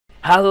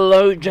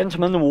Hello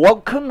gentlemen,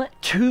 welcome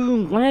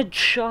to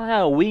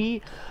Redshire.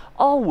 We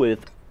are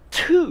with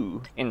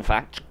two, in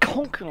fact,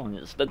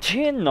 Conquerors, the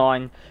tier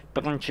 9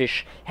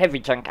 British heavy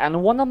tank,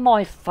 and one of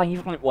my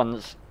favourite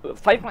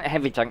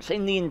heavy tanks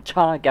in the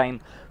entire game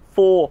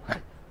for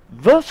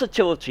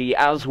versatility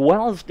as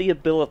well as the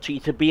ability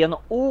to be an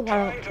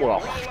all-round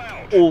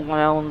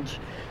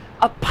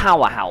a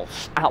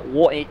powerhouse at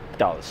what it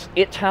does.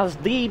 It has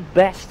the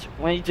best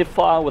range of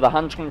fire with a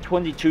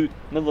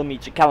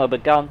 122mm caliber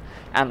gun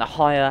and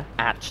higher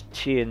at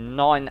tier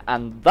 9,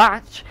 and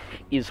that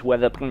is where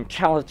the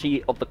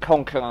brutality of the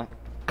Conqueror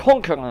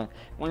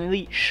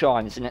really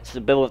shines in its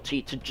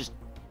ability to just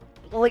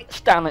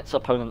blitz down its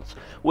opponents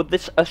with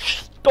this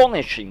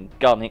astonishing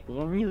gun. It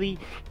really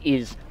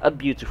is a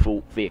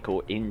beautiful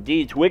vehicle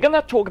indeed. We're going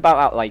to talk about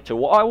that later.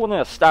 What I want to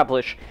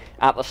establish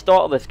at the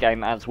start of this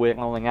game as we're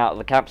rolling out of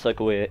the cap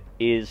circle here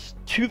is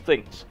two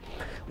things.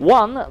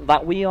 One,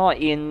 that we are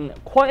in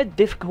quite a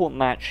difficult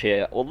match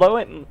here. Although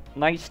it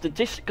may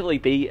statistically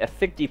be a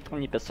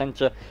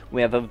 50-20%er,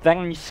 we have a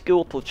very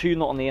skilled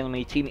platoon on the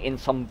enemy team in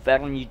some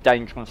very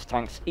dangerous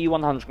tanks.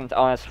 E100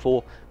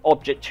 IS-4,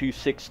 Object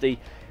 260,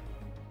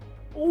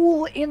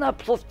 all in a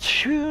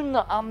platoon.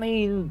 I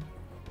mean,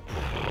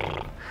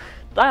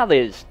 that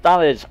is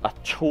a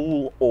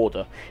tall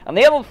order. And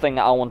the other thing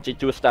I wanted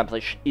to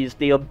establish is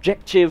the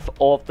objective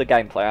of the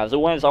gameplay. As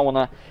always, I want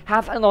to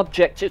have an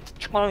objective to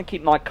try and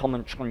keep my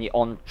commentary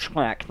on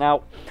track.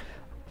 Now,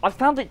 I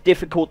found it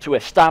difficult to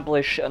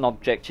establish an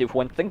objective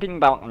when thinking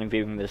about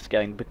reviewing this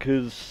game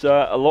because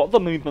a lot of the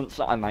movements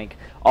that I make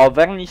are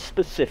very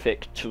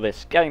specific to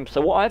this game.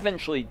 So what I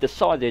eventually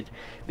decided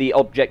the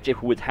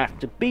objective would have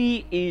to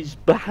be is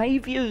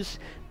behaviours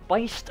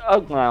based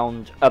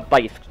around a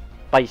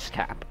base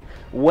cap.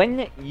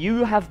 When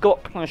you have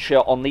got pressure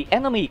on the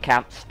enemy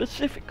cap,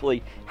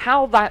 specifically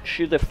how that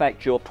should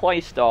affect your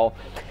playstyle.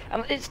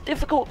 And it's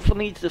difficult for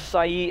me to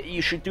say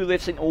you should do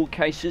this in all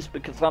cases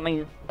because, I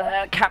mean,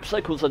 cap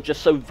circles are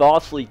just so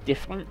vastly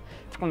different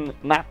from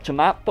map to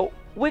map, but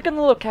we're going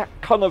to look at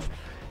kind of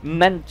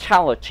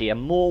mentality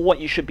and more what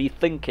you should be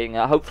thinking,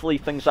 hopefully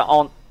things that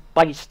aren't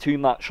based too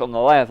much on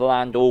the lay of the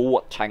land or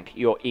what tank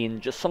you're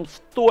in, just some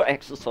thought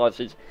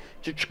exercises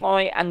to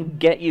try and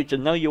get you to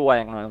know your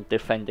way around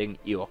defending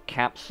your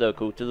cap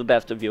circle to the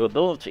best of your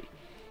ability.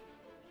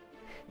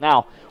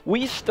 Now,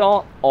 we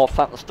start off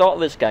at the start of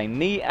this game,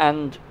 me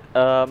and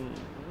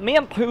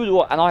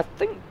Poodle, and I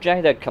think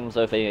Jada comes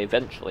over here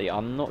eventually,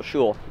 I'm not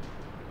sure.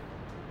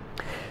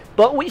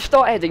 But we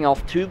start heading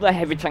off to the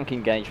heavy tank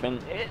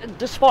engagement,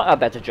 despite our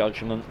better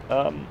judgment.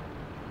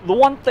 The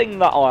one thing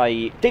that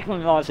I did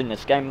realise in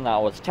this game that I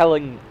was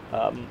telling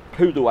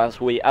Poodle as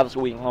we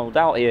rolled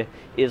out here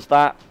is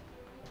that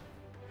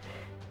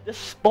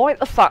despite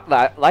the fact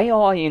that they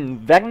are in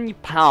very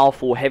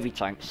powerful heavy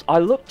tanks, I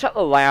looked at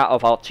the layout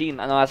of our team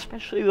and I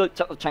especially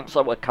looked at the tanks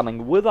that were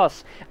coming with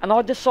us, and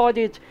I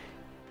decided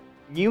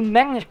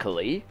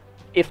numerically,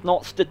 if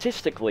not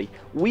statistically,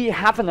 we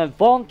have an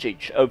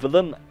advantage over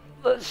them.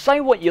 Say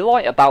what you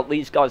like about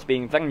these guys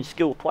being very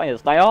skilled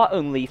players, they are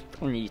only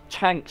 3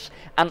 tanks,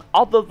 and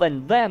other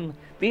than them,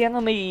 the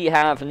enemy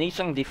have an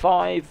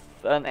E75,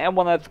 an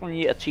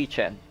M103, a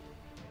T10.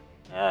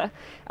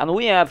 And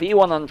we have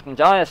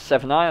E100,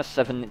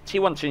 IS-7,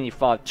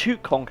 T125, 2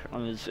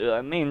 Conquerors,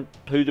 me and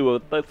Poodle are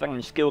both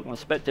very skilled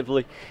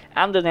respectively,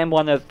 and an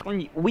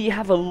M103. We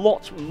have a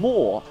lot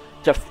more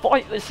to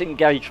fight this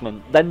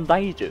engagement than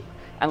they do,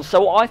 and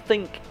so I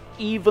think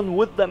even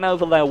with them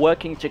over there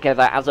working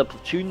together as a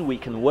platoon, we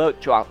can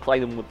work to outplay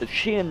them with the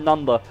sheer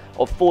number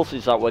of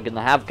forces that we're going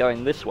to have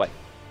going this way.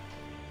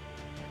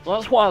 So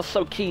that's why I was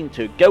so keen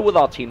to go with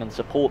our team and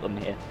support them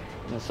here.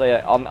 And so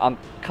I'm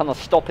kind of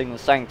stopping and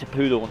saying to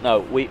Poodle,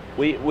 no,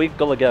 we've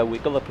got to go,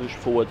 we've got to push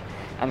forward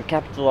and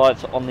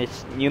capitalise on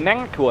this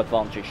numerical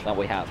advantage that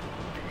we have.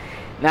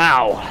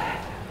 Now,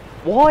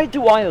 why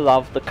do I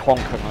love the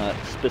Conqueror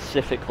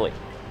specifically?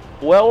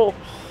 Well,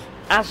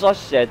 as I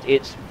said,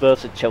 it's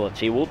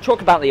versatility. We'll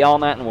talk about the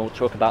armour and we'll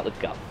talk about the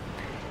gun.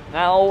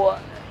 Now,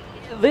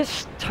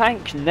 this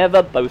tank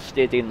never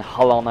boasted in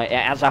hull armour. It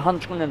has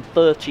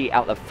 130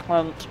 out the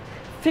front,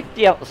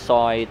 50 out the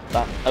side.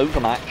 That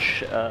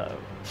overmatch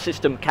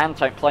system can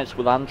take place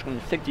with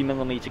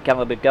 150mm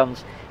caliber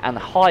guns, and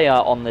higher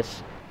on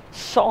this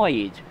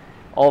side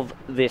of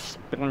this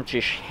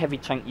British heavy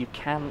tank you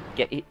can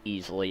get it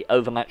easily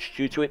overmatched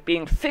due to it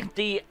being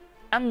 50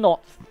 and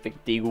not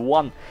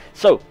 51.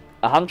 So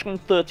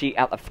 130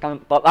 at the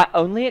front, but that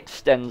only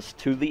extends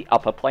to the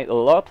upper plate. The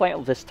lower plate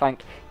of this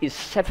tank is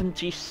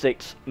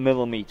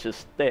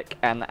 76mm thick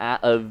and at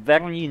a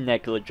very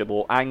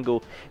negligible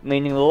angle,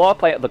 meaning the lower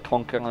plate of the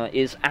Conqueror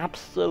is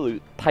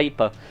absolute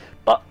paper.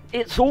 But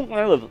it's all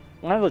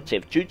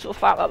relative due to the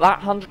fact that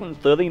that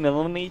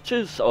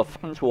 130mm of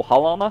frontal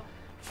hull armour,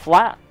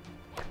 flat,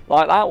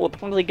 like that, will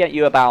probably get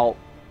you about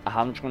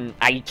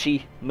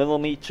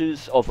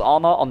 180mm of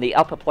armour on the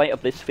upper plate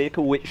of this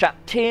vehicle, which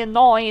at tier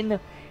 9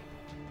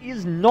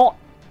 is not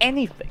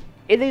anything.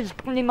 It is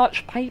pretty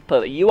much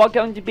paper. You are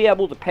going to be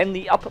able to pen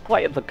the upper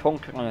plate of the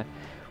Conqueror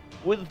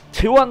with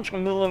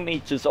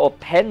 200mm of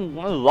pen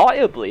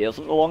reliably as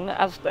long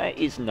as there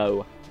is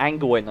no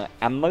angle in it,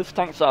 and most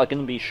tanks that are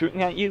going to be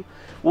shooting at you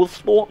will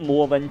sport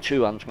more than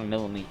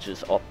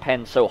 200mm of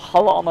pen, so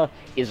hull armor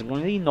is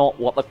really not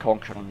what the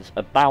Conqueror is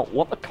about.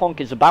 What the Conk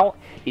is about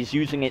is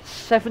using its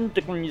 7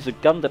 degrees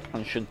of gun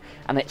depression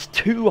and its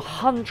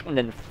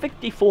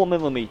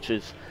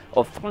 254mm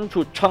of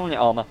frontal turret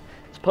armor.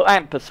 To put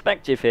that in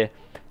perspective here,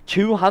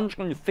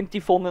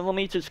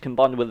 254mm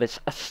combined with this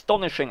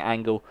astonishing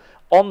angle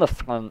on the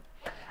front,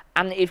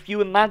 and if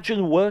you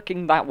imagine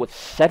working that with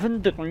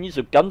 7 degrees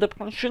of gun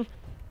depression,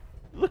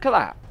 look at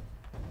that.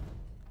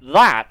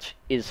 That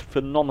is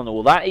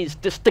phenomenal. That is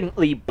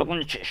distinctly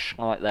British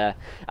right there.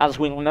 As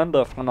we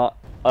remember from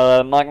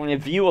my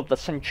review of the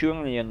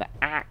Centurion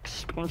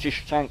Axe,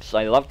 British tanks,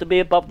 they love to be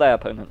above their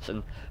opponents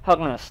and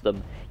harness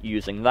them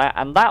using that,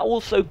 and that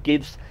also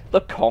gives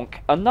the Conk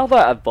another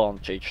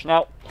advantage.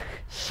 Now,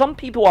 some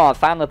people are a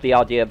fan of the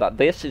idea that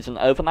this is an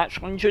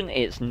overmatched engine.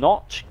 It's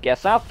not.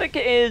 Guess how thick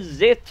it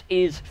is? It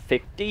is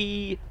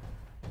 51mm.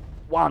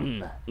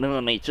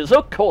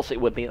 Of course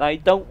it would be. They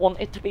don't want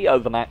it to be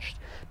overmatched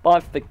by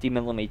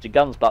 50mm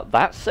guns. But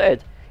that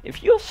said,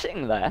 if you're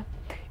sitting there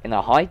in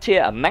a high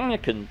tier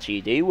American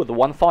TD with a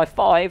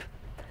 155,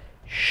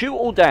 shoot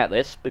all day at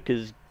this,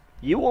 because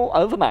you will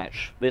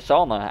overmatch this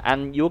armor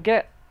and you'll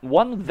get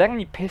one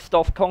very pissed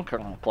off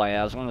Conqueror player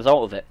as a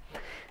result of it.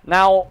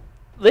 Now,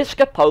 this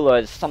cupola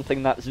is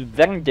something that's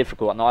very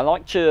difficult, and I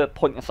like to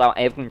point this out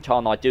every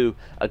time I do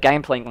a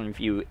gameplay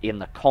review in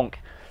the Conk.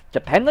 To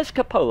pen this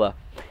cupola,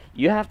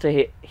 you have to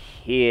hit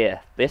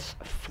here, this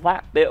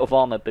flat bit of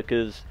armor,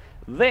 because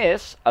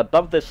this,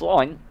 above this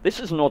line, this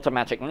is an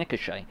automatic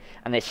ricochet,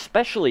 and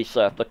especially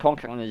so if the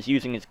Conqueror is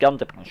using his gun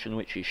depression,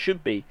 which he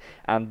should be,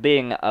 and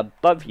being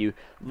above you,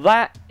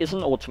 that is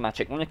an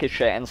automatic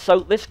ricochet, and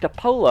so this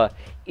cupola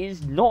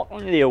is not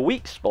really a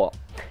weak spot,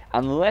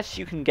 unless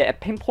you can get a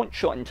pinpoint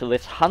shot into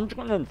this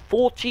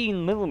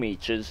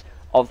 114mm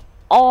of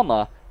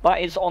armor that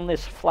is on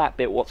this flat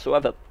bit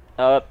whatsoever,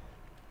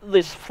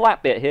 this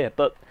flat bit here,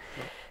 but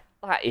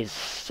that is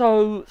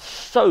so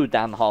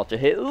damn hard to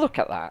hit. Look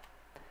at that.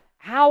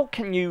 How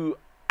can you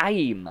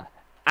aim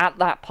at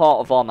that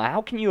part of armor?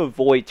 How can you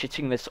avoid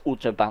hitting this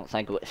auto bounce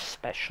angle,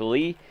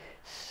 especially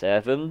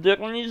 7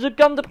 degrees of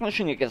gun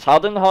depression? It gets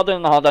harder and harder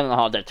and harder and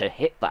harder to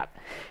hit that.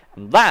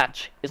 And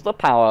that is the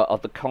power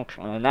of the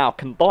Conqueror. Now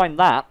combine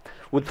that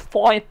with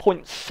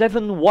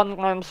 5.71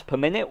 rounds per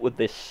minute with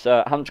this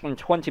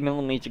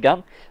 120mm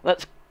gun.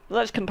 Let's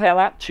compare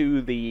that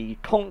to the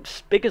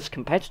Conk's biggest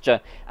competitor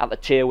at the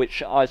tier,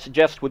 which I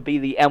suggest would be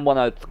the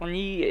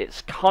M103.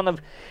 It's kind of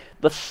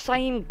the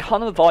same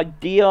kind of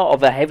idea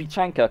of a heavy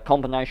tank, a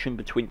combination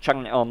between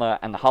chariot armor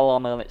and hull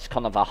armor. It's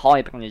kind of a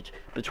hybrid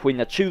between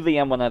the two, the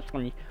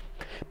M103.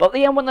 But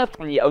the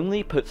M103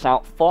 only puts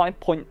out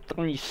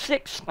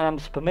 5.36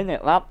 rounds per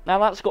minute. Now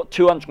that's got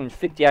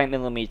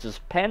 258mm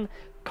pen.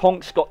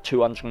 Conk's got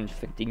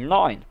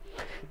 259.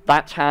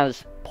 That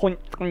has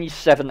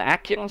 0.37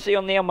 accuracy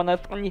on the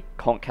M103.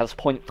 Conk has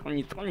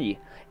 0.33.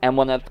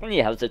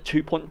 M103 has a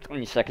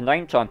 2.3 second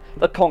aim time.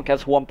 The Conk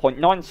has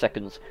 1.9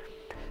 seconds.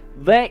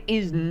 There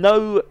is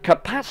no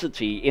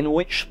capacity in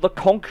which the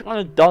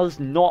Conqueror does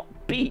not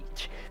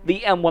beat the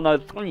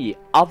M103,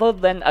 other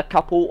than a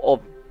couple of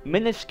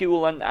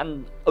minuscule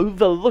and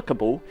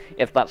overlookable,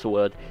 if that's a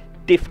word,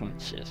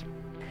 differences.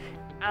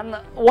 And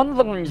one of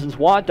the reasons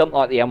why I don't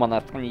like the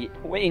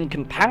M103 in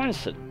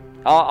comparison,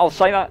 I'll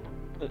say that,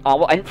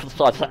 I'll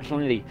emphasise that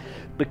really,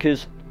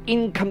 because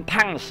in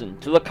comparison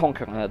to the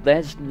Conqueror,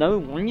 there's no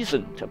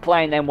reason to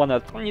play an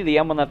M103. The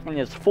M103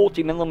 has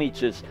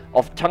 40mm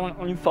of turret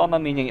roof armor,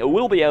 meaning it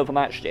will be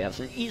overmatched. It has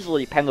an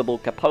easily pennable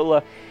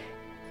cupola,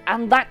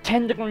 and that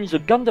 10 degrees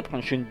of gun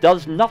depression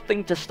does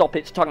nothing to stop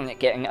its turret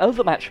getting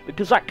overmatched,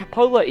 because that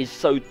cupola is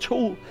so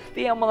tall.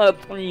 The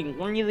M103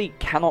 really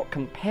cannot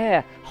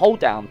compare hold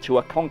down to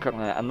a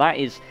Conqueror, and that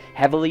is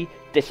heavily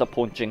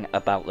disappointing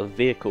about the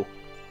vehicle.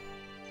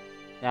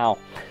 Now,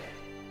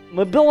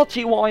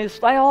 mobility wise,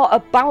 they are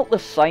about the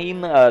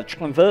same.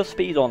 Traverse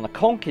speed on the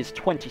Conk is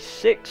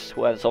 26,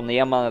 whereas on the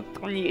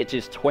M103 it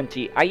is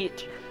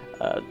 28.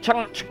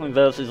 Turret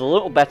traverse is a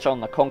little better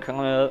on the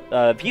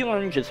Conqueror. View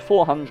range is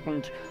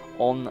 400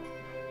 on,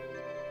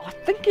 I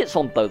think it's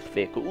on both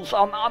vehicles.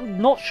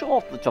 I'm not sure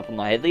off the top of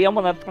my head. The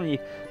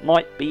M103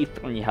 might be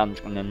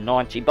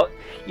 390, but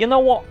you know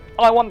what?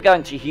 I won't go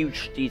into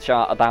huge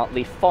detail about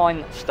the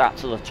fine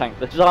stats of the tank,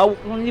 because I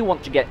really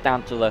want to get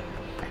down to the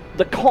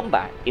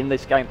combat in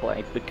this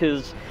gameplay,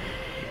 because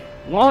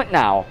right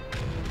now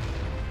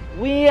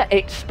we're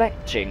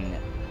expecting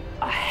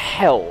a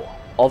hell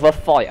of a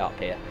fight up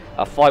here.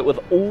 A fight with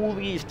all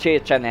these tier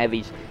 10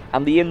 heavies,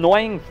 and the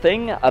annoying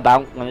thing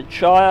about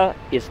Redshire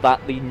is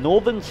that the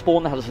northern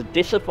spawn has a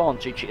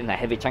disadvantage in the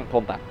heavy tank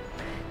combat.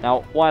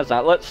 Now, why is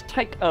that? Let's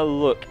take a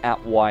look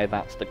at why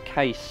that's the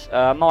case.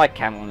 My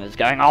camera is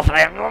going off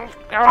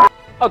there.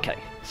 Okay,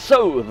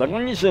 so the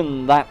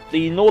reason that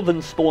the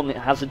northern spawn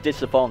has a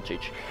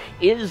disadvantage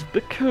is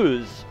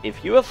because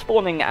if you are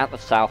spawning at the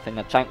south in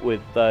a tank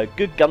with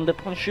good gun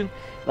depression,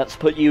 Let's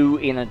put you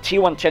in a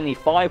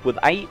T175 with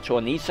 8, or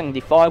an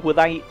E75 with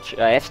 8,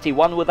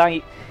 ST1 with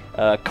 8,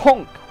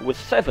 Conk with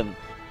 7.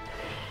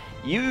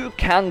 You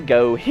can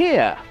go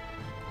here,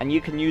 and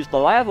you can use the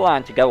lay of the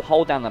land to go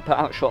hold down and put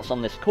out shots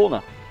on this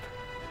corner.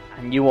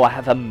 And you will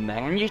have a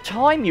merry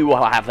time, you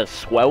will have a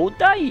swell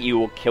day, you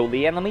will kill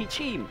the enemy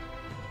team.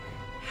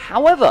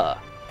 However,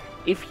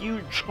 if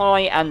you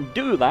try and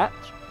do that,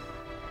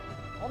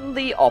 on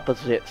the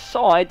opposite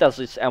side, as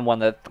this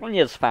M103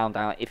 has found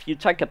out, if you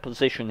take a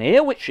position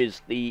here, which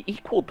is the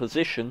equal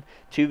position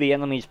to the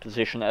enemy's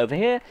position over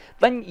here,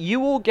 then you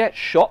will get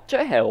shot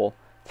to hell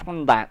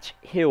from that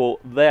hill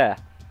there.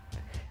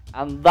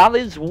 And that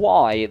is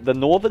why the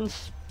northern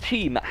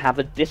team have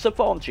a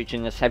disadvantage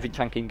in this heavy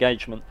tank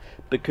engagement,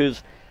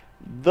 because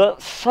the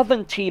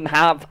southern team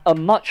have a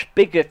much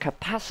bigger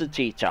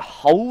capacity to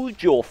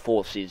hold your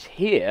forces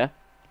here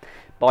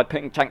by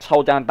putting tanks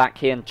hold down back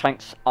here and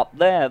tanks up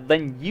there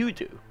than you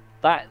do.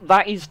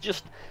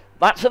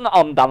 That's an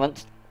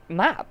unbalanced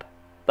map.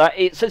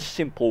 It's as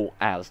simple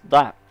as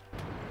that.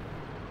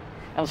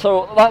 And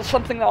so that's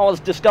something that I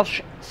was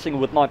discussing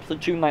with my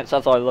platoon mates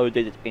as I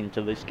loaded it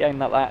into this game,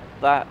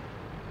 that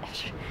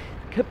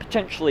could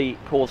potentially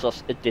cause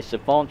us a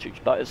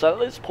disadvantage. But it's at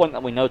this point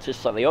that we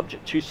notice that the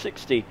Object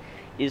 260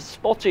 is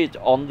spotted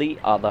on the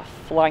other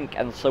flank,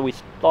 and so we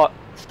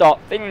start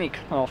thinly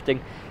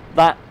crafting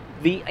that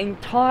the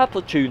entire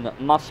platoon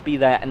must be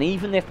there, and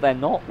even if they're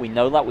not, we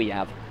know that we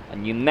have a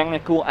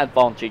numerical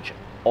advantage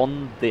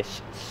on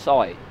this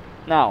side.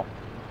 Now,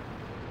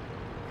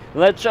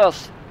 let's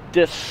just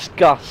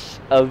discuss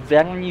a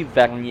very,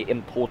 very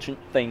important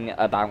thing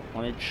about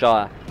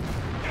Redshire.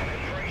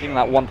 I think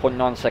that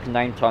 1.9 second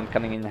aim time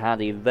coming in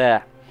handy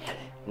there.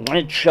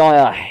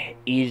 Redshire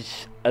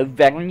is a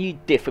very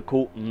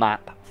difficult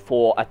map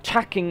for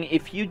attacking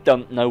if you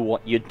don't know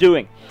what you're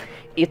doing.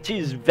 It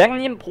is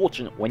very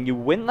important when you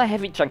win the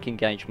heavy tank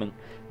engagement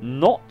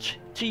not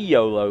to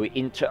YOLO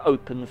into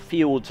open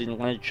fields in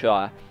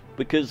Redshire,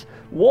 because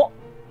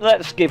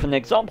let's give an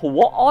example,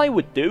 what I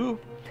would do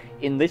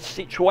in this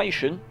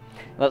situation,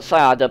 let's say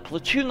I had a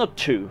platoon of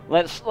 2,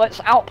 let's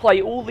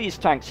outplay all these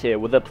tanks here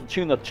with a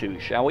platoon of 2,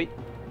 shall we?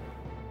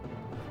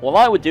 What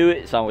I would do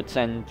is I would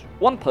send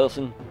one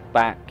person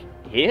back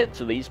here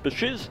to these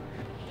bushes,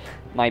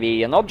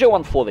 maybe an Object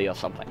 140 or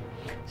something.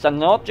 Send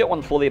an Object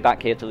 140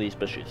 back here to these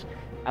bushes.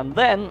 And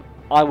then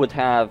I would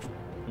have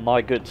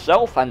my good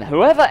self and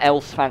whoever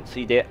else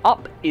fancied it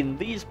up in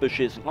these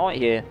bushes right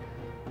here.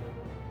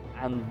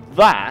 And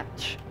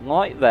that,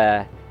 right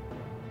there,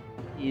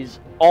 is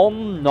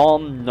om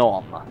nom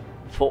nom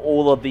for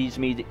all of these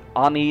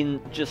I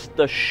mean, just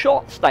the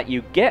shots that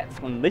you get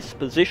from this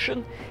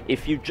position,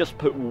 if you just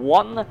put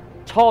one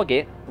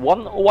target,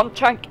 one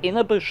tank in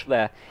a bush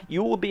there,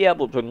 you will be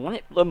able to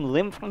rip them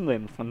limb from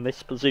limb from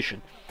this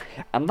position.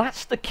 And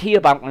that's the key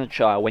about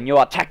Redshire when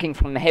you're attacking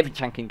from the heavy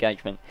tank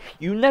engagement.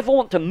 You never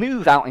want to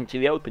move out into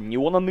the open, you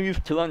want to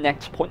move to the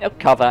next point of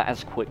cover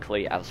as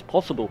quickly as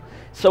possible.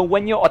 So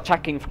when you're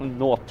attacking from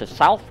north to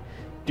south,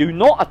 do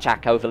not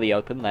attack over the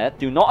open there,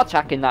 do not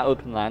attack in that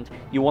open land,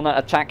 you want to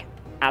attack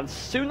as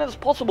soon as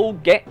possible,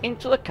 get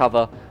into the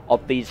cover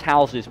of these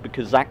houses,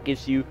 because that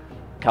gives you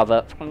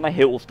cover from the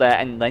hills there,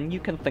 and then you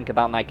can think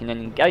about making an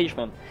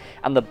engagement.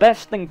 And the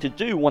best thing to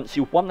do once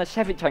you've won this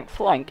heavy tank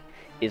flank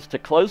is to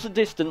close the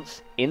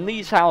distance in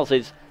these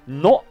houses,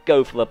 not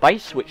go for the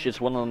base, which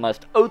is one of the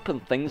most open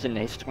things in the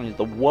history of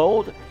the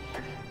world.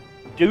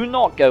 Do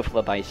not go for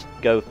the base,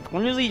 go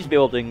through these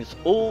buildings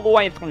all the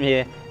way through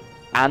here,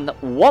 and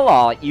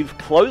voila, you've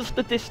closed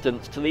the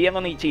distance to the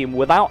enemy team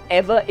without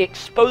ever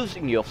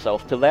exposing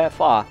yourself to their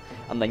fire,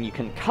 and then you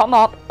can come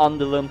up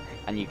under them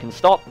and you can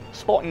start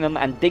spotting them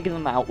and digging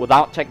them out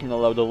without taking a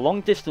load of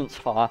long distance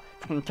fire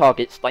from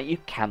targets that you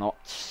cannot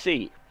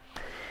see.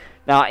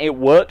 Now, it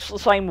works the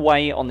same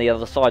way on the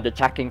other side,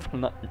 attacking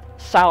from the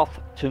south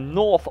to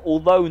north,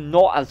 although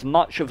not as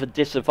much of a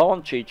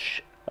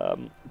disadvantage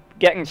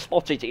getting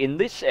spotted in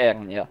this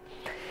area.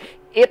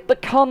 It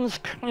becomes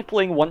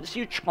crippling once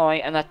you try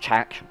and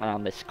attack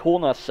around this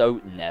corner,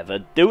 so never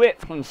do it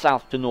from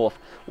south to north.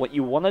 What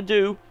you want to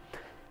do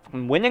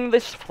from winning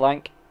this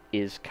flank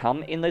is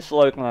come in this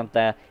low ground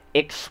there,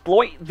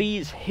 exploit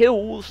these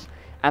hills,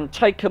 and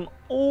take them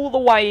all the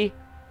way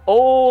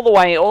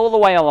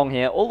along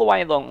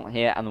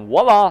here, and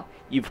voila,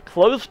 you've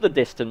closed the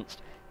distance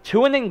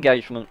to an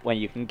engagement where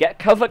you can get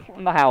cover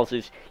from the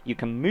houses, you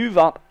can move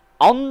up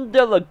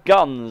under the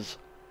guns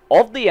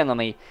of the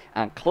enemy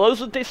and close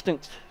the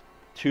distance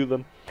to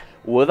them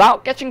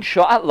without getting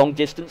shot at long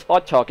distance by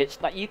targets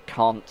that you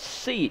can't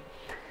see.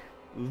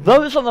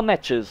 Those are the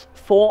measures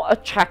for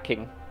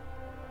attacking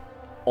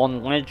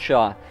on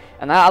Redshire.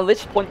 And at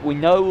this point we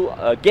know,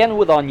 again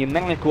with our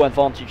numerical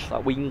advantage,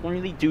 that we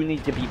really do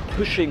need to be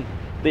pushing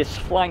this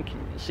flank. You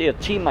can see our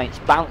teammates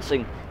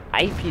bouncing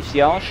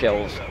APCR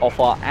shells off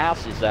our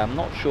asses there. I'm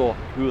not sure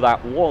who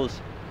that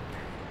was.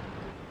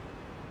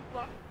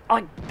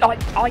 I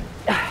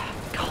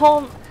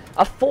can't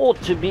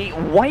afford to be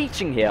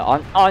waiting here.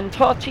 Our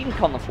entire team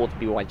can't afford to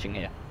be waiting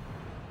here.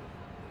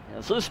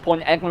 So at this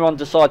point everyone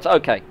decides,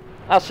 okay,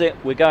 That's it,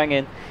 we're going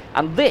in.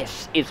 And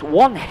this is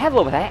one hell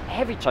of a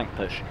heavy tank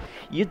push.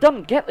 You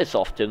don't get this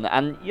often,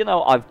 and you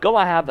know, I've got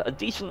to have a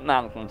decent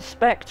amount of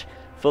respect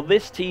for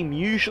this team.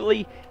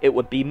 Usually it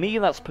would be me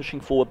that's pushing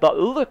forward, but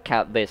look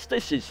at this.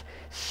 This is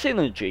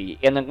synergy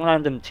in a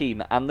random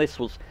team, and this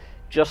was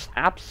just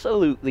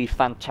absolutely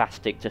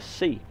fantastic to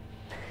see.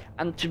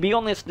 And to be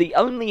honest, the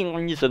only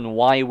reason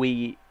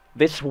why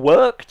this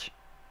worked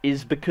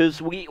is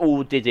because we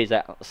all did it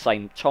at the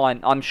same time.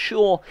 I'm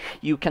sure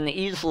you can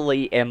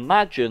easily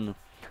imagine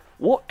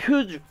what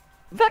could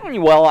very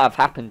well have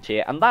happened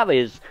here, and that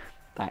is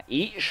that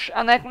each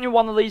and every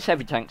one of these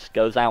heavy tanks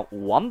goes out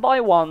one by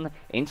one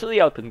into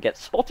the open,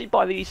 gets spotted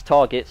by these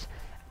targets,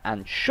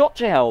 and shot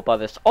to hell by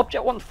this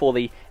Object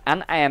 140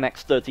 and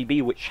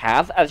AMX-30B, which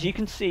have, as you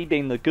can see,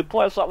 being the good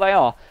players that they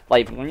are,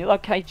 they've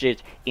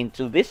relocated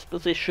into this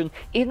position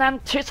in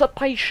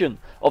anticipation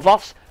of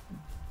us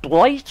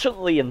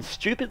blatantly and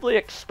stupidly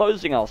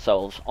exposing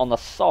ourselves on the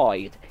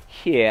side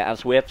here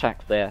as we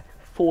attack their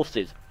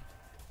forces.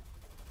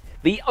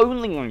 The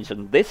only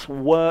reason this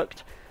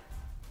worked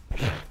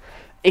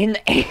in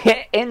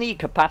any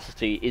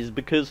capacity is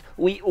because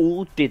we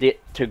all did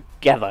it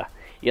together.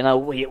 You know,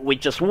 we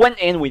just went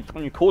in, we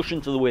threw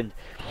caution to the wind.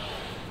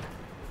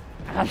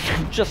 And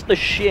just the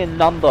sheer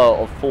number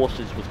of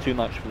forces was too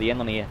much for the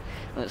enemy. At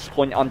this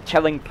point, I'm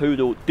telling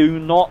Poodle, do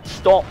not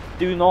stop,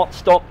 do not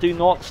stop, do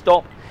not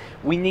stop.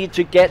 We need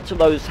to get to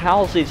those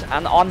houses,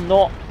 and I'm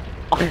not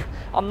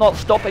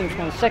stopping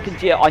for a second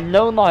here. I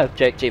know my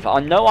objective. I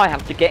know I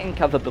have to get in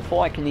cover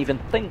before I can even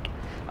think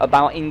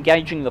about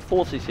engaging the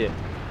forces here.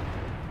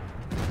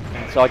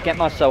 So I get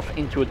myself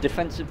into a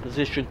defensive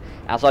position,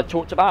 as I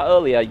talked about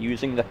earlier,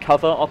 using the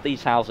cover of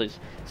these houses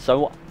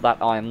so that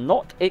I am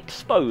not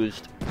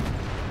exposed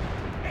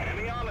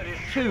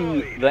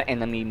to the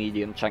enemy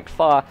medium tank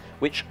fire,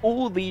 which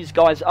all these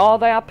guys are.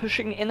 They are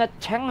pushing in a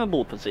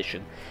terrible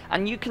position,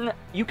 and you can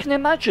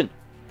imagine,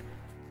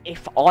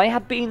 if I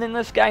had been in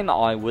this game,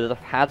 I would have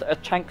had a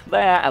tank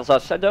there, as I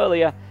said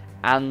earlier,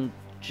 and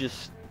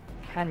just,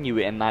 can you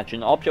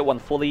imagine, Object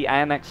 140,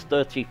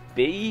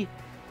 AMX-30B,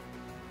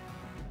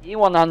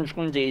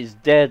 E100 is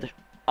dead,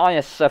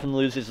 IS-7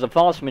 loses the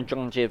vast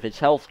majority of his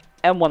health,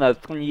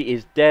 M103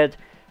 is dead.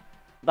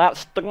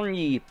 That's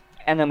 3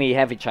 enemy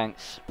heavy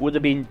tanks would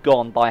have been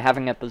gone by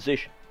having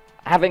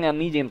a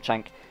medium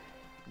tank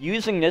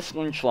using this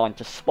lynch line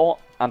to spot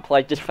and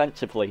play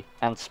defensively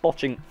and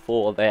spotting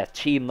for their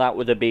team. That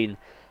would have been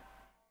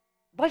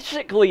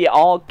basically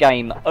our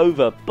game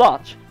over,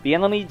 but the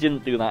enemy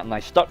didn't do that and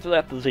they stuck to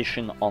their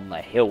position on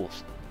the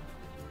hills.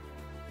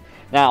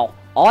 Now,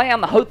 I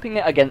am hoping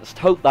against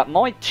hope that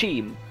my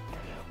team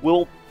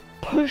will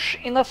push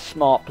in a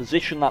smart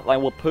position, that they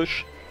will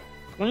push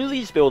through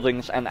these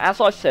buildings and,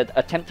 as I said,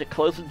 attempt to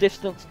close the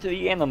distance to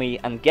the enemy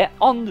and get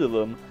under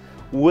them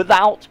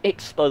without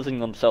exposing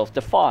themselves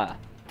to fire.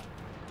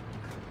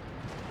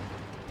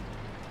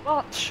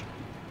 But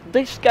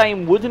this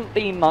game wouldn't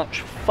be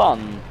much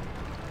fun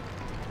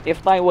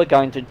if they were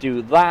going to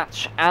do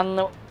that,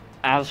 and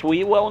as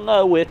we well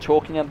know, we're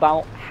talking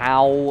about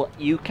how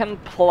you can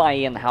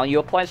play and how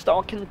your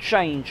playstyle can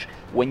change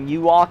when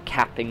you are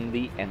capping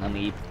the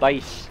enemy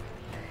base.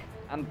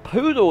 And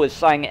Poodle is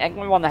saying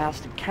everyone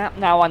has to cap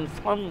now, and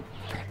from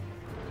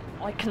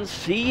I can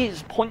see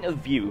his point of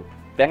view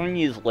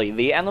very easily.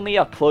 The enemy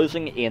are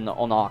closing in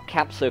on our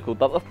cap circle,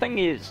 but the thing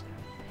is,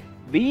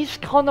 these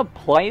kind of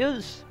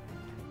players,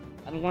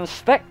 and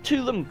respect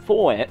to them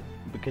for it,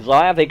 because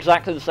I have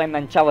exactly the same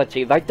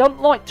mentality, they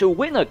don't like to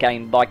win a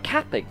game by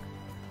capping.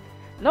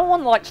 No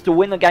one likes to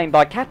win a game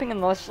by capping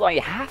unless they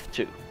have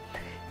to.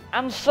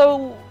 And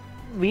so,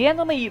 the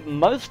enemy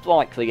most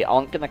likely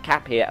aren't going to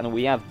cap here, and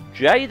we have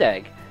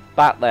Jadeg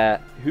back there,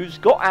 who's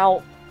got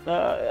out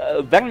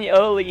very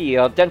early. He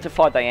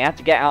identified that he had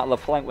to get out of the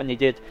flank when he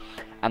did,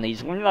 and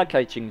he's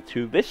relocating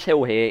to this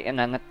hill here in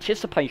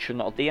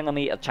anticipation of the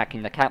enemy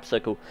attacking the cap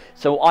circle.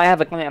 So I have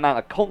a great amount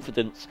of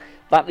confidence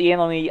that the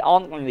enemy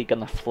aren't really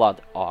going to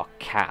flood our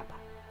cap.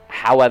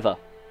 However,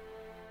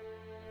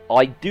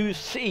 I do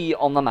see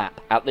on the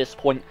map at this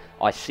point,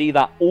 I see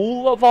that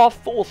all of our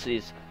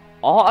forces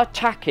are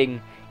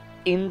attacking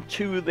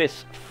into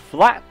this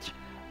flat,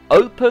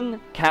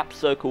 open cap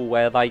circle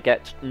where they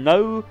get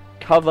no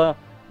cover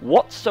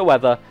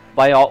whatsoever.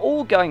 They are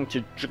all going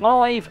to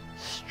drive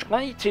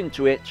straight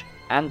into it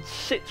and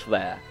sit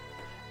there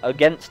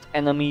against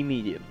enemy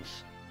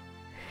mediums.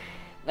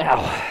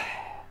 Now,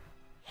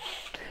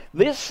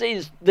 this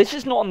is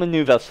not a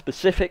maneuver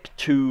specific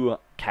to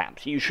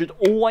caps. You should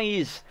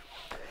always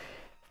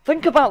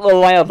think about the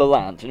lay of the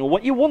land. You know,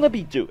 what you want to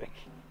be doing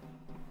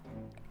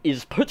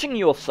is putting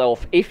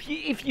yourself, if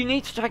you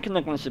need to take an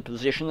aggressive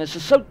position, this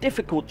is so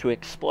difficult to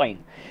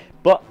explain,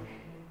 but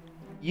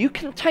you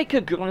can take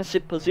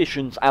aggressive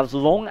positions as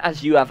long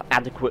as you have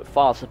adequate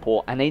fire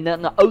support, and in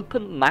an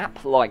open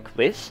map like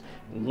this,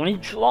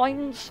 ridge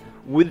lines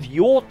with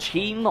your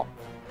team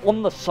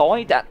on the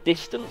side at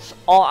distance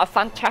are a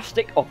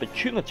fantastic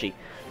opportunity.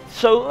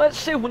 So let's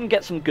see if we can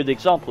get some good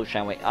examples,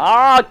 shall we?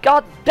 Ah,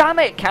 god damn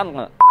it,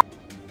 camera!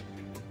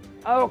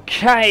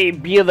 Okay,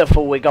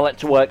 beautiful, we got it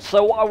to work.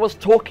 So I was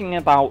talking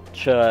about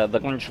the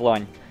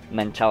gungeline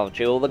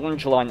mentality, or the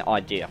gungeline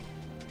idea.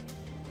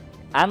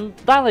 And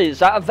that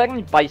is, at a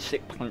very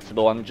basic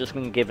principle, I'm just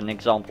going to give an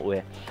example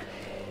here.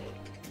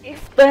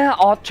 If there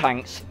are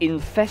tanks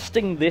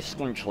infesting this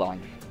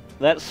gungeline,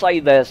 let's say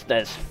there's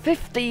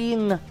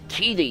 15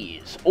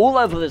 TDs all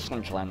over this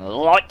gungeline,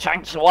 light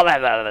tanks,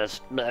 whatever,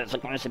 there's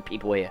aggressive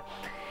people here.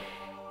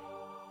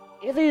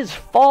 It is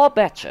far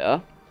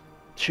better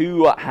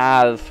to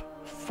have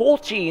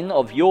 14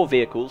 of your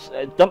vehicles,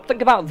 don't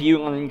think about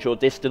view range or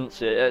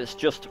distance, it's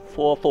just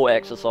for thought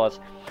exercise.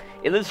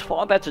 It is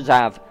far better to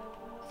have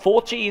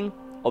 14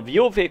 of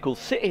your vehicles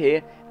sit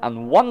here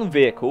and one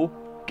vehicle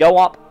go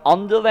up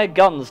under their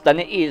guns than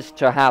it is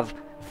to have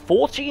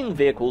 14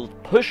 vehicles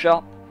push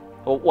up,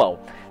 or well,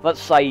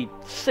 let's say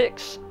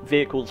 6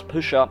 vehicles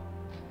push up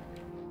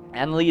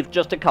and leave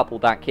just a couple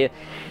back here.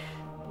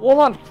 What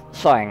I'm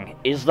saying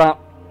is that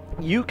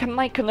you can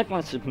make an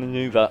aggressive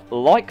maneuver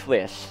like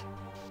this.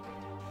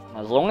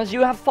 As long as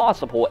you have fire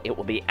support, it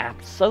will be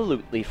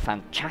absolutely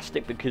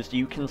fantastic because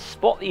you can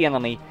spot the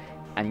enemy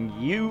and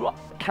you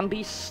can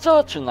be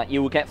certain that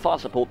you will get fire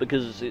support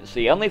because it's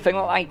the only thing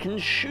that I can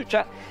shoot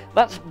at.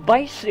 That's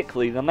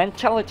basically the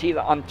mentality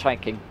that I'm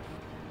taking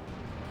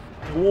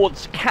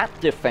towards cat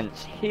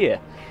defense here.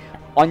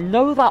 I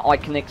know that I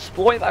can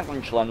exploit that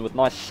gungeline with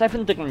my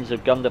 7 degrees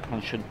of gun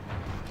depression.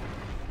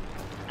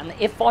 And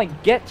if I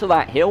get to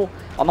that hill,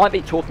 I might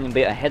be talking a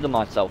bit ahead of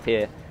myself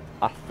here.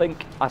 I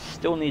think I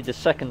still need a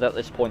second at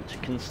this point to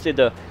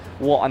consider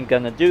what I'm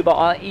going to do, but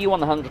our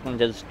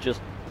E100 is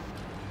just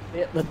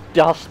hit the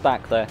dust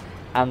back there.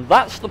 And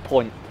that's the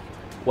point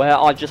where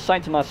I just say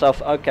to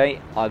myself,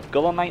 okay, I've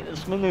got to make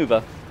this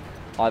maneuver.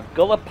 I've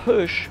got to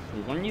push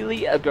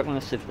really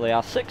aggressively.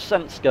 Our 6th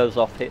sense goes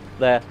off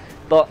there,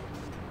 but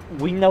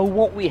we know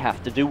what we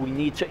have to do. We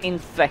need to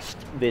infest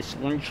this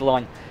lunge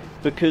line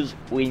because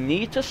we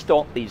need to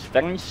stop these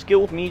very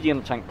skilled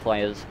medium tank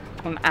players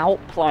from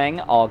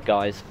outplaying our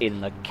guys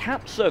in the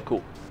cap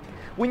circle.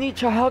 We need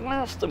to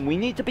harass them. We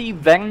need to be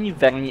very,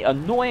 very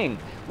annoying.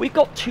 We've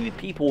got 2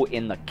 people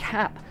in the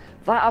cap.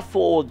 That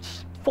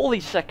affords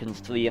 40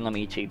 seconds to the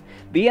enemy team.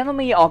 The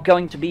enemy are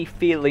going to be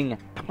feeling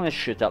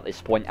pressured at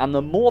this point, and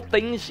the more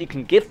things you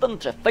can give them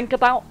to think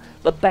about,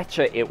 the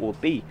better it will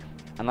be.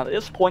 And at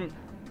this point,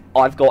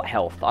 I've got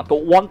health. I've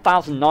got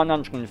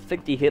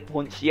 1,950 hit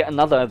points, yet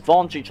another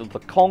advantage of the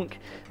Conk,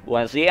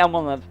 whereas the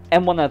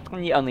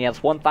M103 only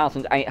has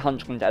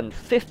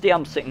 1,850.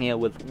 I'm sitting here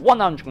with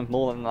 100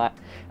 more than that,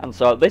 and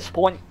so at this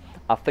point,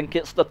 I think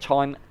it's the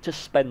time to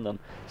spend them.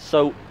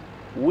 So,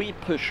 we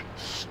push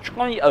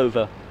straight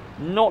over,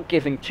 not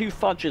giving 2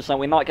 fudges that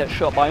we might get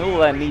shot by all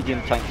their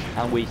medium tanks,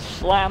 and we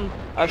slam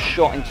a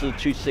shot into the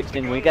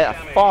 216. We get a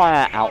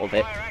fire out of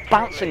it,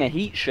 bouncing a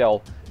heat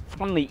shell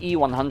from the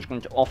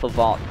E100 off of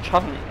our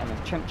turret and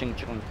attempting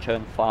to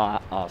return fire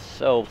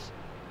ourselves.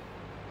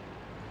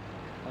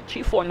 The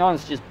T49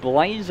 is just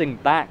blazing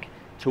back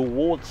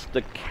towards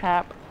the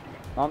cap.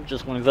 I'm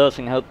just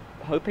reversing,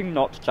 hoping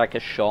not to take a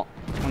shot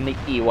from the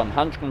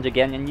E100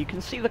 again, and you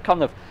can see the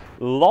kind of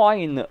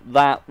line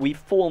that we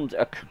formed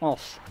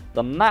across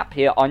the map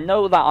here. I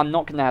know that I'm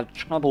not going to have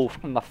trouble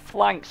from the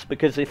flanks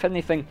because if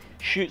anything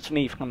shoots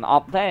me from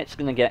up there, it's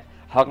going to get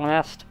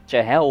harassed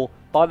to hell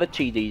by the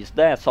TDs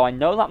there, so I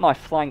know that my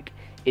flank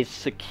is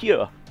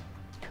secure.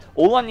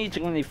 All I need to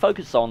really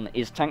focus on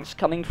is tanks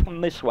coming from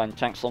this way and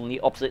tanks on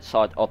the opposite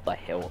side of the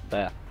hill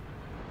there.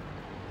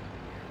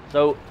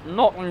 So,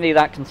 not really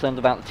that concerned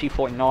about the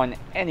T49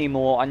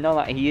 anymore. I know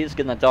that he is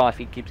going to die if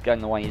he keeps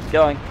going the way he's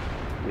going.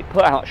 We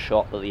put out a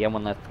shot, but the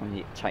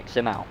M103 takes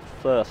him out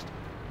first.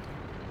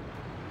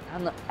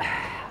 And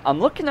I'm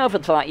looking over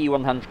to that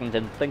E100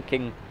 and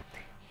thinking,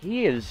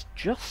 he is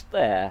just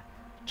there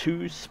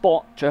to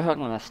spot to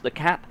harass the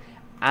cap,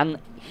 and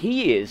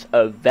he is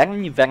a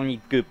very,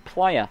 very good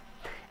player.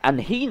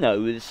 And he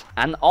knows,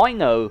 and I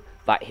know,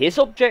 that his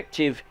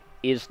objective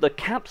is the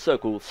cap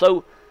circle.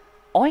 So,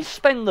 I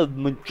spend the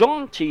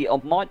majority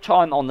of my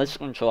time on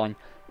this line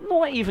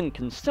not even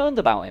concerned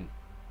about him.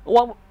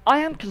 Well, I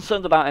am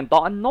concerned about him,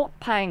 but I'm not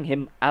paying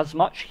him as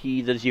much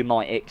heed as you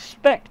might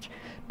expect,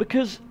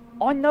 because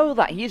I know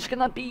that he's going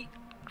to be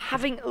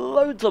having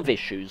loads of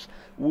issues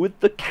with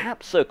the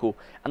cap circle,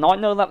 and I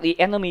know that the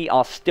enemy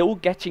are still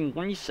getting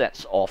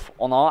resets off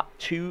on our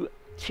 2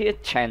 tier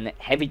 10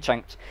 heavy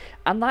tanks,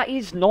 and that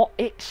is not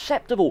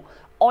acceptable.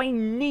 I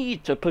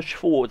need to push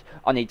forward.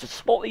 I need to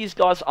spot these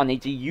guys. I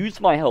need to use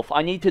my health.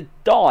 I need to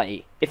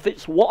die if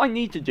it's what I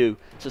need to do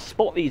to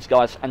spot these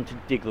guys and to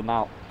dig them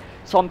out.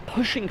 So I'm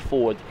pushing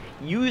forward,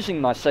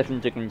 using my 7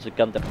 degrees of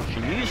gun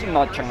depression, using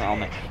my turret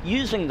armor,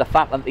 using the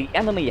fact that the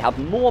enemy have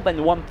more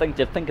than one thing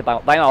to think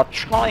about. They are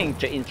trying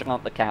to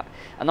interrupt the cap,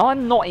 and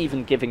I'm not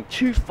even giving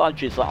 2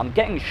 fudges that I'm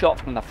getting shot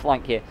from the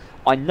flank here.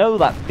 I know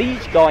that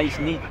these guys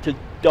need to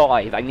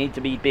die. They need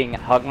to be being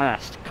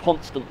harassed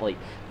constantly.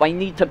 They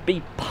need to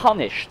be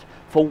punished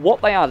for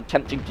what they are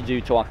attempting to do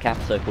to our cap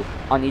circle.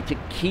 I need to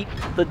keep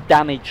the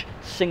damage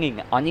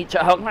singing. I need to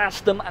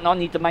harass them, and I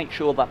need to make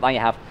sure that they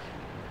have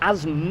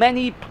as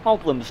many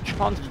problems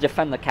trying to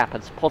defend the cap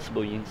as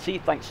possible. You can see,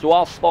 thanks to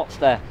our spots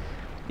there,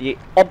 the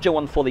Object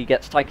 140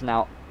 gets taken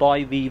out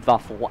by the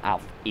Waffle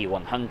auf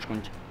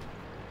E100.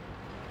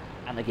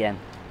 And again,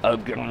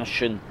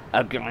 aggression.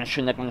 I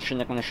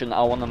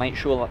want to make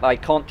sure that they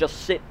can't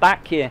just sit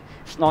back here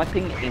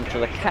sniping into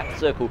the cap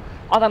circle.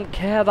 I don't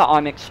care that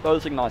I'm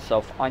exposing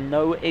myself. I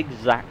know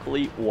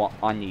exactly what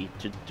I need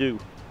to do.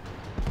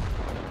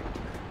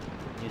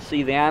 You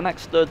see the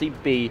Amex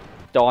 30B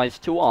dies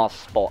to our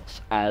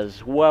spots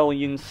as well.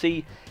 You can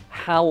see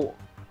how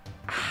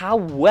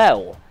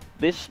well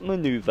this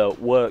maneuver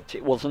worked.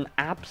 It was an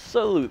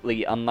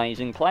absolutely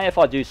amazing play, if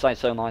I do say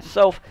so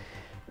myself.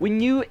 We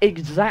knew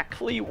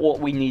exactly what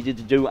we needed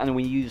to do, and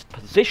we used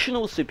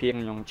positional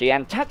superiority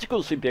and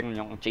tactical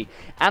superiority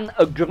and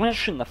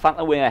aggression. The fact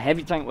that we're a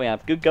heavy tank, we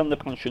have good gun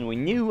depression, we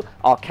knew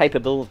our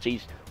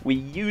capabilities. We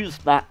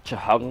used that to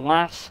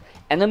harass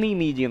enemy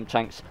medium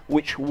tanks,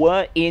 which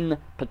were in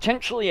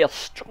potentially a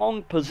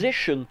strong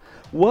position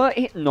were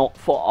it not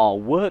for our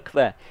work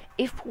there.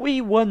 If we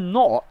were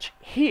not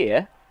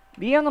here,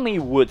 the enemy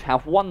would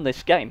have won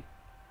this game.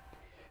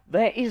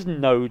 There is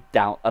no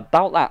doubt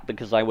about that,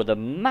 because they would have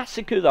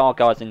massacred our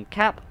guys in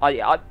cap.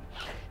 I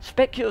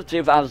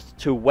speculative as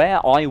to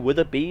where I would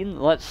have been.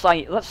 Let's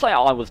say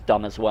I was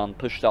dumb as well and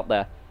pushed up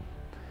there.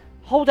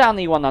 Hold down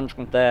the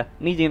E100 there,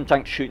 medium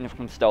tank shooting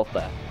from stealth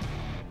there.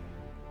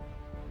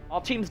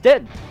 Our team's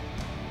dead.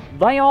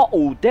 They are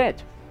all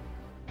dead.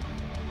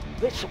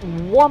 This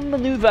one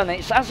maneuver, and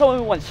it's, as I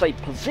always say,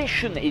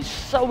 position is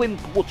so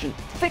important.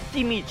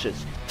 50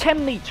 meters,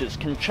 10 meters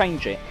can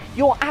change it.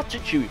 Your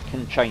attitude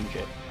can change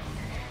it.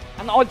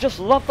 And I just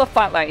love the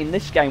fact that in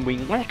this game we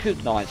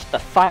recognised the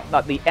fact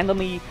that the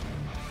enemy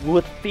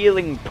were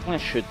feeling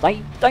pressured.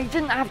 They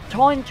didn't have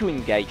time to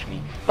engage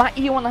me. That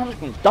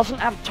E100 doesn't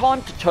have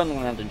time to turn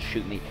around and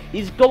shoot me.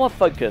 He's got to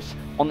focus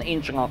on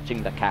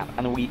interrupting the cap,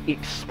 and we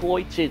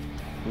exploited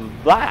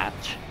that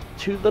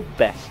to the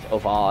best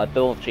of our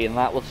ability, and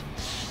that was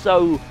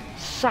so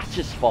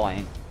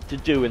satisfying to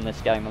do in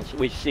this game, as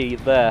we see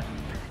there.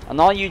 An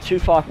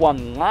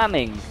RU-251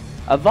 lambing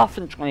a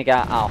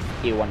Waffenträger auf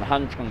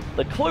E100.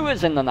 The clue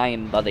is in the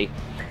name, buddy.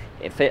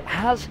 If it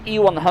has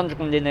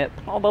E100 in it,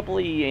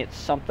 probably it's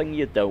something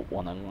you don't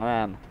want to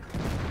ram.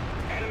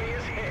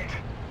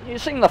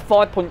 Using the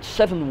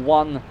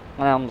 5.71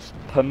 rounds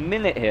per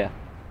minute here.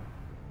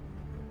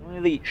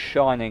 Really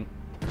shining.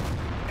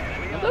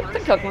 I don't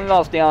think I can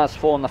last the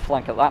IS-4 on the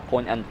flank at that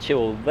point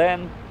until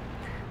then.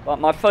 But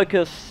my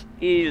focus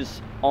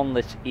is on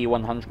this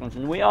E100,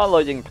 and we are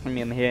loading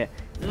premium here.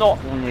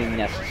 Not really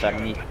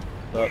necessarily.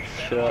 But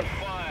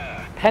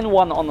pen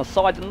 1 on the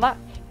side, and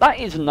that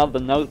is another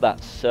note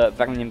that's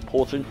very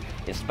important,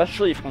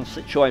 especially from a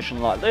situation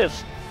like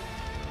this.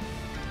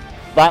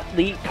 That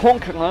the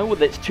Conqueror,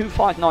 with its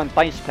 259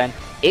 base pen,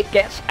 it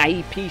gets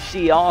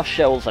APCR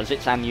shells as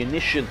its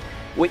ammunition,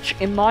 which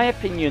in my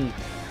opinion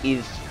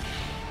is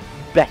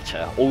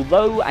better.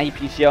 Although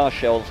APCR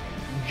shells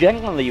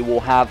generally will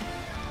have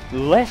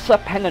lesser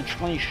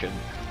penetration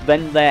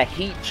than their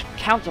heat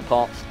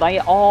counterparts, they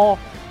are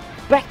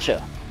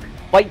better.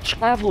 They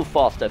travel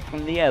faster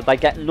from the air, they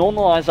get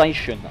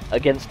normalization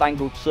against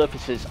angled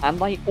surfaces, and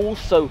they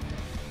also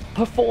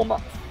perform,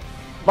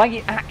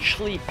 they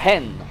actually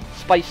pen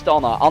spaced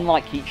armor,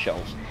 unlike heat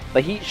shells.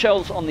 The heat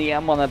shells on the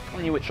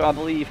M120, which I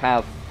believe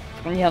have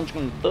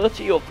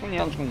 330 or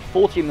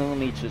 340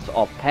 millimeters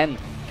of pen,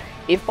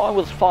 if I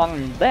was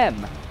firing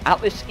them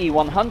at this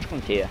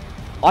E100 here,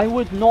 I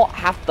would not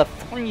have the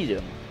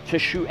freedom to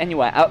shoot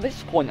anywhere. At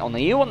this point on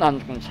the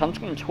E100's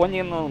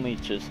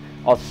 120mm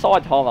of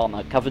side hull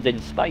armor covered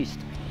in spaced,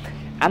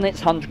 and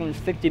its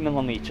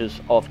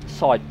 150mm of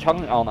side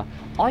turret armor,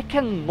 I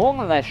can more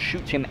or less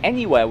shoot him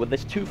anywhere with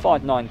this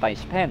 259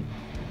 base pen,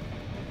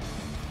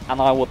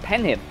 and I will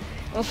pen him.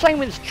 And the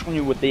same is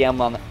true with the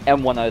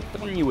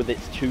M103 with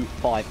its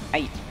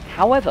 258.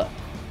 However,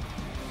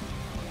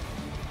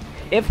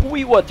 if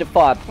we were to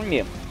fire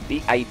premium, the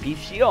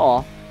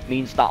APCR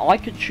means that I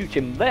could shoot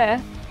him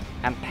there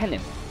and pen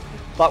him.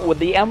 But with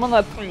the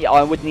M103,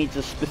 I would need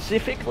to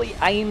specifically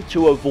aim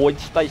to avoid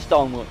spaced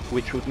armor,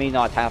 which would mean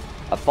I'd have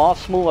a far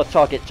smaller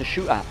target to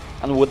shoot at.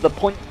 And with the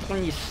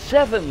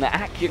 .27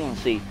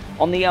 accuracy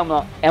on the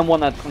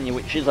M103,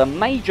 which is a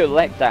major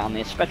letdown,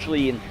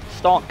 especially in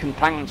stark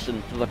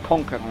comparison to the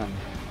Conqueror,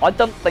 I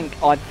don't think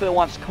I'd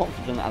feel as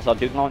confident as I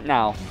do right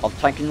now of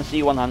taking the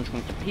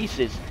C100 to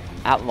pieces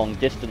at long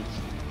distance.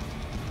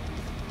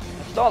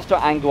 It starts to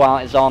angle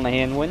out his armor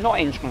here, and we're not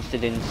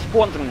interested in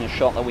squandering a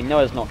shot that we know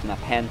is not going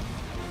to pen.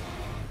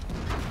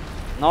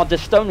 And our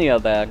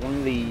Dystonia there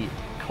really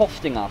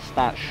costing us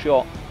that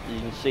shot. You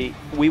can see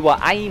we were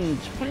aimed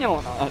pretty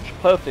much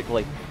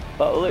perfectly,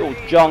 but a little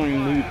jarring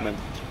movement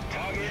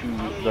to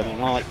the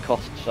right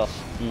costs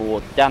us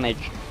more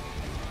damage.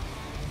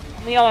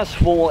 And the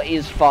IS-4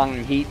 is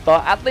firing heat,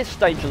 but at this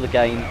stage of the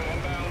game,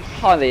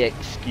 highly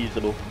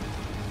excusable.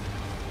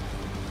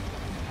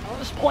 At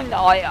this point,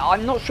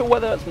 I'm not sure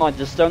whether it's my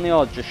Dystonia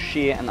or just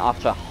sheer and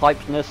utter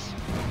hypeness.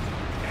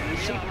 You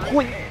see,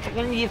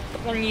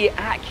 .23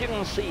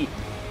 accuracy.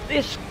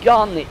 This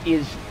gun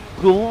is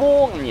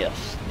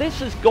glorious. This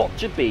has got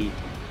to be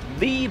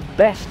the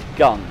best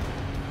gun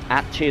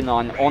at tier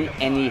 9 on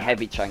any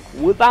heavy tank,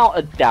 without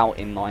a doubt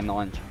in my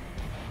mind.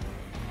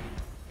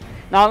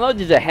 Now I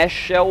loaded a HESH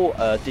shell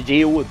to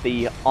deal with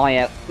the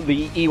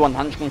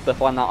E100 to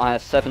find that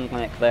IS-7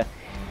 clinic there,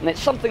 and it's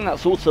something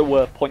that's also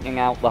worth pointing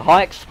out. The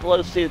high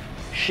explosive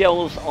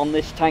shells on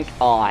this tank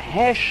are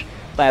HESH.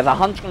 They have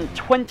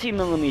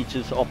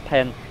 120mm of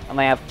pen, and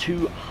they have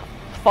two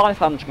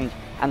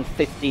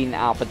 515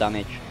 alpha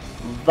damage.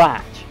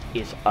 That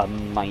is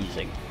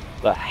amazing.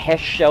 The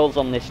HESH shells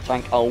on this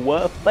tank are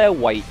worth their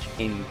weight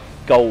in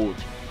gold.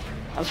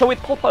 And so we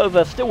pop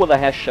over, still with a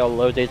HESH shell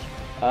loaded,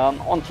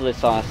 onto this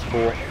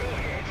IS-4.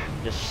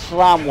 Just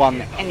slam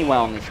one anywhere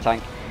on this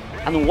tank.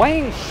 And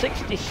weighing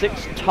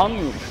 66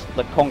 tons,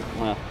 the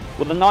Conqueror,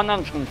 with a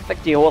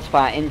 950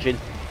 horsepower engine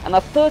and a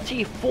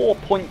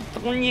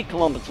 34.3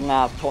 kilometers an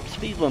hour top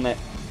speed limit,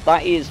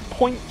 that is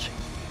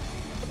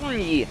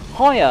 0.3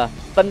 higher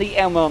than the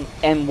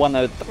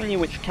M103,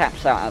 which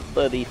caps out at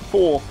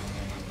 34.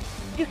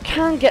 You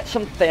can get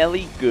some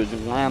fairly good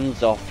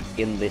rams off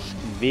in this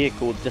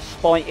vehicle,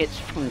 despite its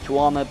frontal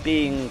armor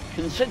being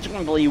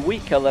considerably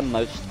weaker than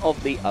most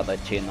of the other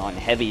tier 9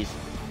 heavies.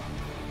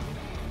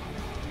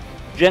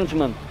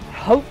 Gentlemen,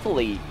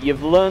 hopefully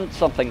you've learned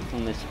something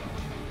from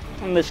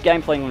this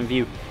gameplay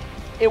review.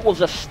 It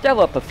was a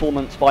stellar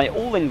performance by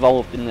all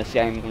involved in this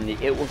game.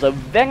 It was a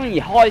very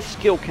high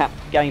skill cap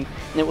game,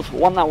 and it was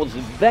one that was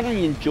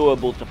very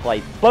enjoyable to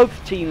play.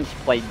 Both teams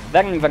played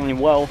very, very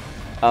well.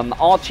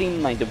 Our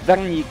team made a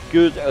very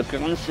good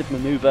aggressive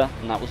maneuver,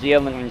 and that was the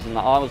only reason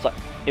that I was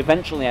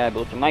eventually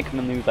able to make a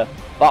maneuver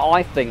that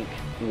I think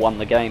won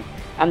the game.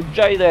 And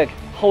J-Deg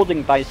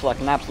holding base like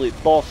an absolute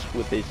boss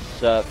with his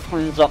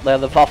friends up there,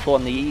 the Waffle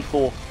and the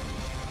E4.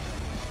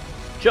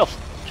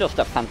 Just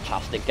a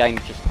fantastic game.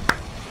 Just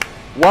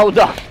well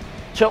done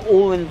to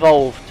all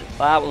involved.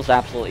 That was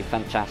absolutely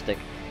fantastic.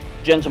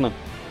 Gentlemen,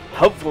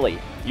 hopefully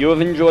you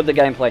have enjoyed the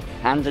gameplay,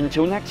 and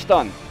until next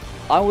time,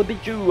 I will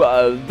bid you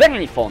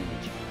very fond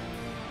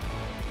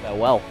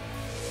farewell.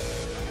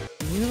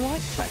 You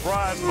like that?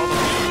 Right, mother.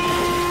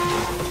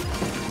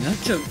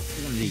 That's a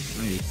really.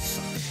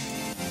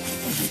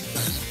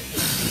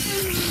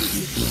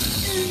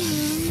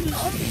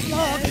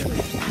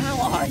 How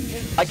are you?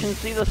 I can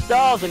see the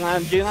stars and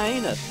I'm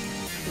Junanus.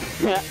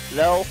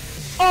 Lol.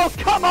 Oh,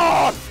 come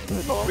on!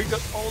 We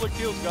got all the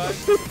kills, guys.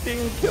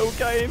 15 kill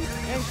game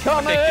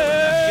incoming!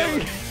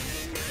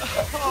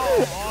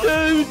 Oh,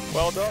 Dude!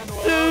 well done,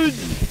 well done. Dude!